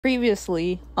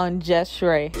Previously on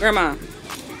JusRay. Grandma,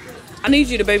 I need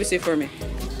you to babysit for me.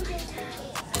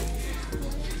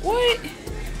 What?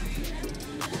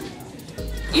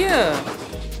 Yeah.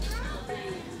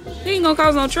 He ain't gonna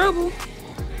cause no trouble.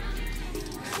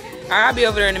 Alright, I'll be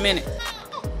over there in a minute.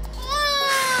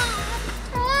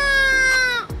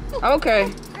 Okay.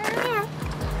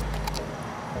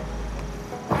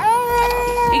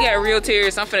 He got real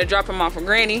tears. I'm finna drop him off for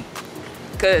Granny.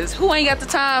 Cause who ain't got the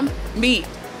time? Me.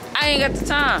 I ain't got the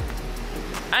time.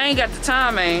 I ain't got the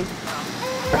time, man.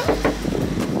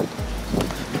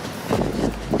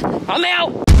 I'm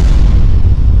out.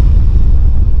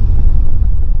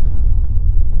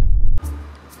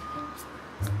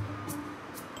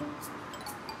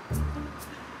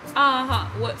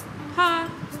 What? Huh?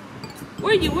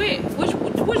 Where you at? Which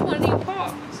one of these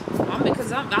parks?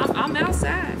 Cause I'm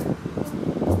outside.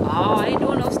 Oh, I ain't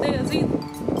doing no stairs either.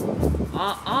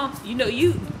 You know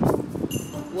you.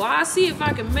 Well, I see if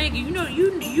I can make it. You know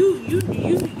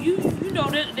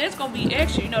that that's gonna be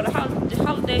extra. You know the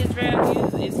holidays round here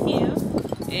is here,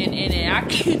 and I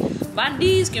can my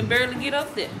knees can barely get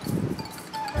up there.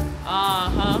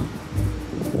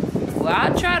 Well, I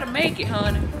try to make it,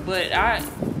 honey, but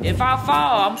if I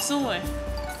fall, I'm suing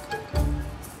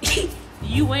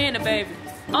you and the baby.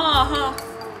 Well,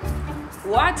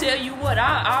 I tell you what,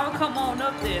 I'll come on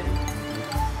up there.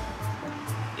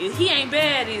 He ain't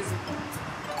bad, is he?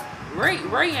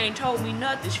 Ray ain't told me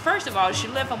nothing. First of all, she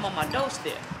left him on my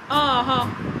doorstep. Well,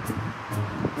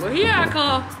 here I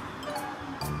come.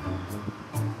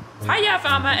 How y'all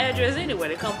find my address anyway?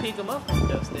 To come pick him up from the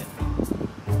doorstep.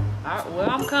 Alright, well,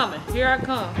 I'm coming. Here I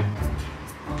come.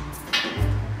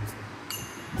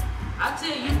 I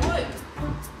tell you what,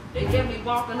 they get me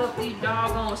walking up these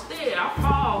doggone stairs. I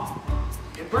fall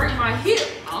and break my hip.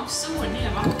 I'm suing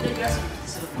them. I hope they got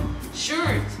some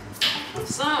insurance or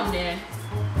something there.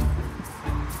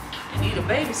 Need a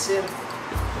babysitter.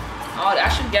 Oh, I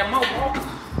should get my walker.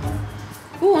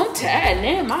 Ooh, I'm tired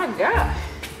now, my God.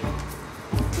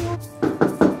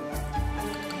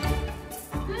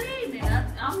 Good evening.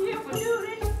 I'm here for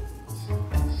duty.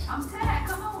 I'm tired.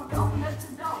 Come on, open up the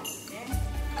door.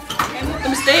 Came up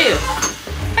them stairs.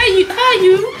 Hey, how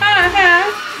you?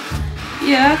 Hi.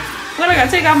 Yeah. What, I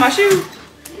gotta take off my shoes?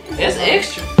 That's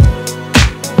extra.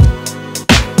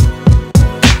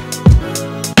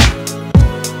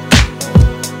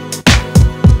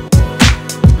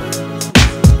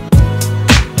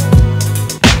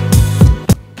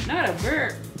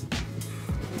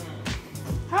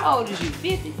 How old is you?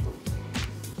 50?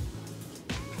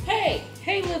 Hey,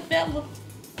 little fella.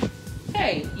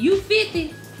 Hey, you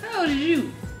 50? How old is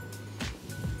you?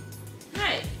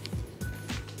 Hey,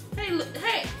 look,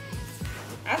 hey.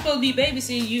 I'm supposed to be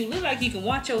babysitting you. Look like you can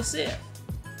watch yourself.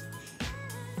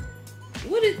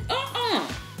 What is,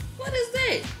 what is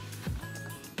that?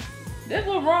 That's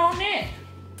what's wrong there.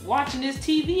 Watching this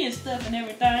TV and stuff and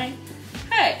everything.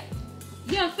 Hey,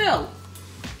 young fella.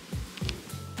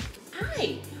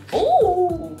 Hey.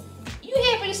 Oh, you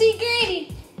happy to see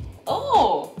Granny?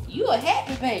 Oh, you a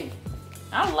happy baby.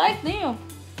 I like them.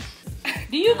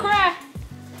 Do you cry?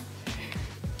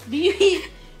 Do you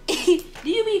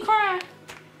be crying?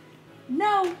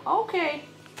 No. Okay.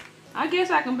 I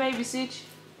guess I can babysit you.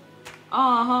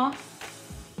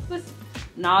 But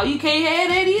no, you can't have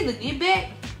that either. Get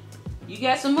back. You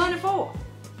got some money for it.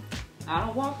 I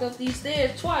done walked up these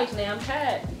stairs twice now. I'm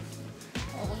tired.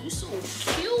 Oh, you so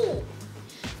cute.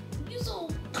 You so.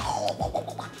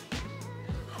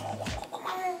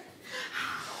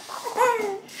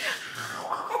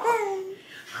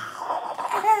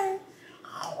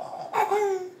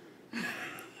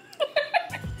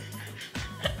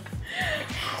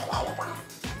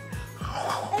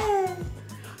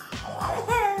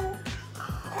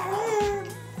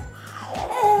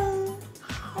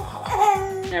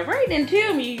 Now Ray didn't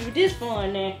tell me you were this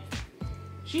fun now.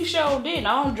 She sure didn't.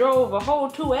 I done drove a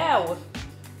whole 2 hours.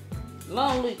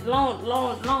 Long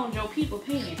your people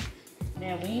paying.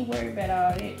 Now we ain't worried about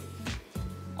all that.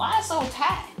 Why it's so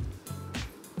tight?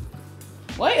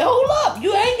 Wait, hold up.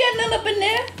 You ain't got nothing up in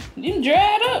there. You done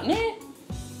dried up, man.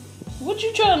 What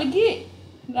you trying to get?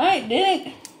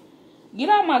 Get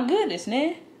out my goodness,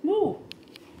 man. Move.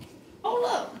 Hold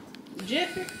up.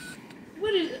 Jeffrey.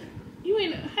 What is it? You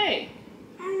ain't, hey.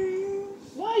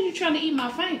 Why are you trying to eat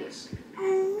my fingers?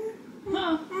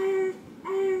 Huh?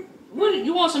 What,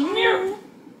 you want some milk?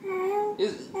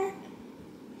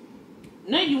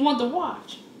 Now you want the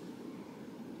watch.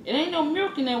 It ain't no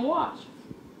milk in that watch.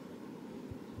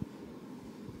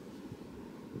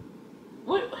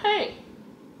 What? Hey.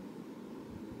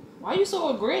 Why you so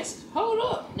aggressive? Hold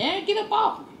up. Now get up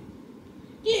off me.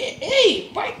 Yeah,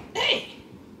 hey, right, hey.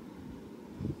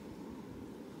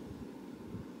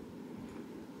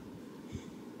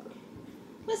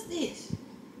 What's this?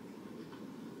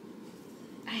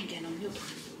 I ain't got no milk in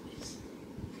no boobies.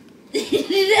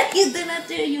 Did I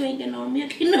tell you ain't got no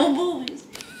milk in no boobies?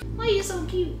 Why you so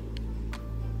cute?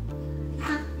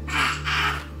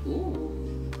 Ooh.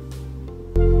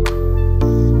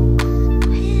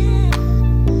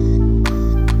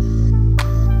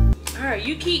 Alright,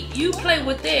 you play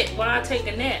with that while I take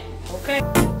a nap, okay?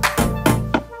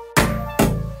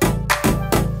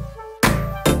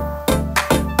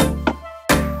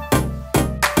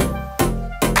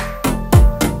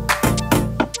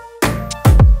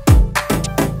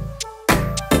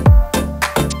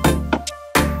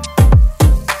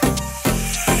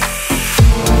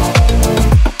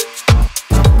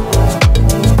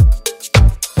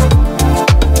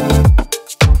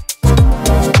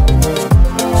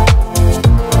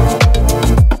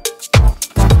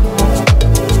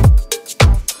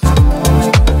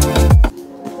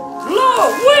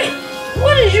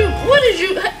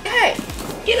 Hey,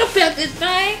 get up out this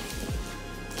thing.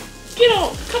 Get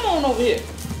on, come on over here.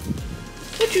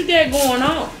 What you got going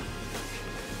on?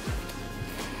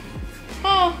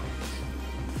 Huh?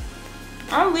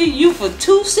 I'll leave you for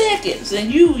 2 seconds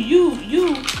and you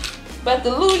about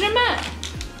to lose your mind.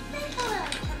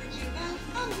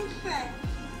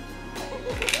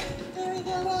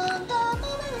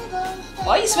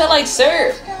 Why you smell like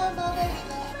syrup?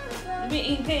 You been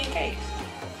eating pancakes.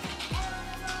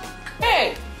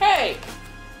 Hey, hey,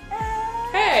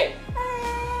 hey,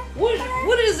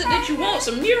 what is it that you want?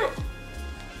 Some milk?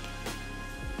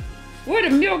 Where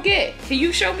the milk at? Can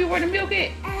you show me where the milk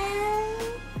at?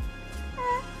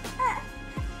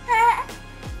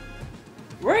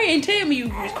 Ray ain't tell me you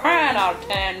was crying all the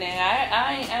time now.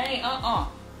 I ain't,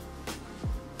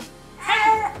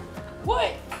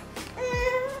 What?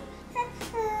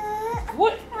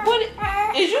 What,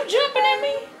 is you jumping at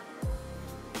me?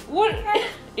 What?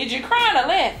 Is you crying or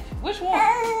laughing? Which one?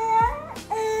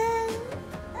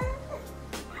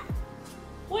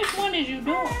 Which one is you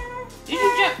doing? Did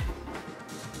you jump?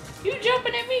 You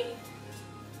jumping at me?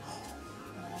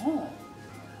 Oh.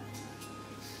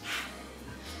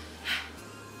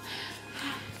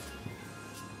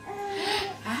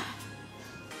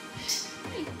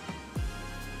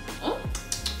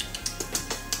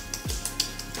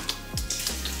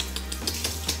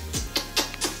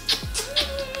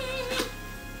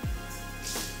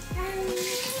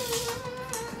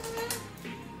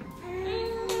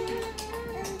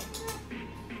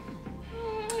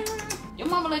 Your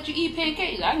mama let you eat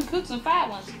pancakes. I can cook some fried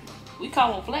ones. We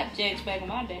call them flapjacks back in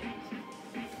my day.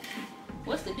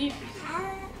 What's the difference?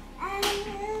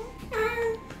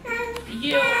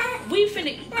 Yeah, we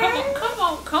finna.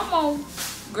 Come on.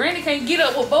 Granny can't get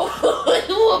up with both of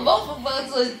us.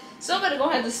 So somebody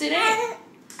gonna have to sit down.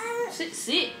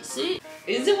 Sit.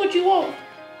 Is it what you want?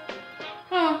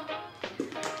 Huh?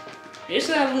 It's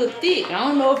not a little thick. I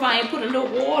don't know if I ain't put enough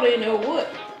water in there or what.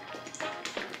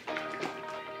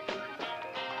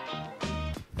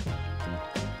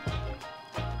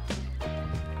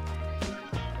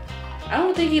 I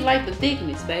don't think he liked the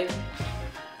thickness, baby.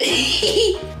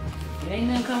 There ain't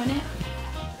nothing coming out.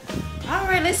 All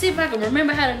right, let's see if I can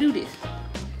remember how to do this.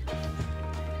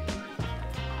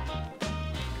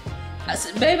 I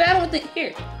said, baby, I don't think,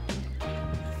 here.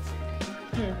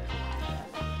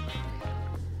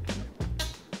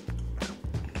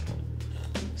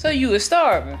 So you was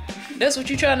starving. That's what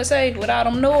you trying to say with all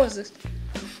them noises?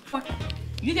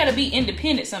 You gotta be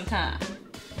independent sometimes.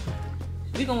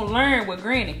 We gonna learn with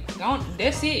Granny.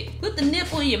 That's it. Put the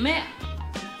nipple in your mouth.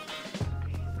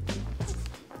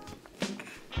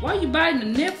 Why you biting the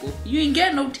nipple? You ain't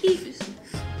got no teeth.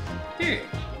 Here.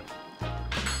 I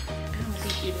don't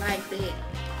think you like that.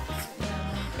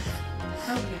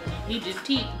 No. Okay. He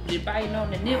just biting on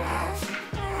the nipple.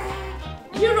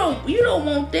 You don't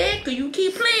want that cause you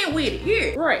keep playing with it.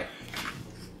 Here. Right.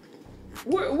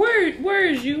 Where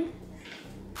is you?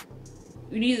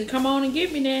 You need to come on and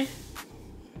get me now.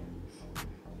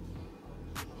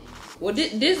 Well,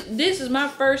 this is my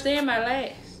first and my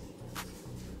last.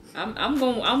 I'm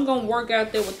gonna work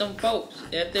out there with them folks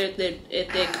at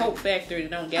that Coke factory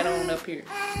that don't get on up here.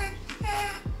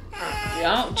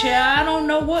 I don't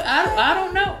know what I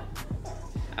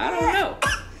don't know.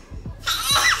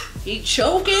 He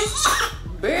choking,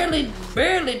 barely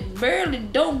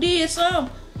don't did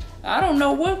something. I don't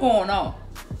know what's going on.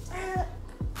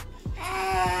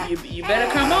 You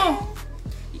better come on.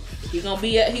 He gonna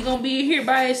be here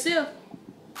by himself.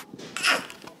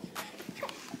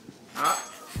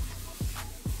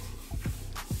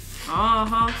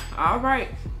 Uh-huh. All right.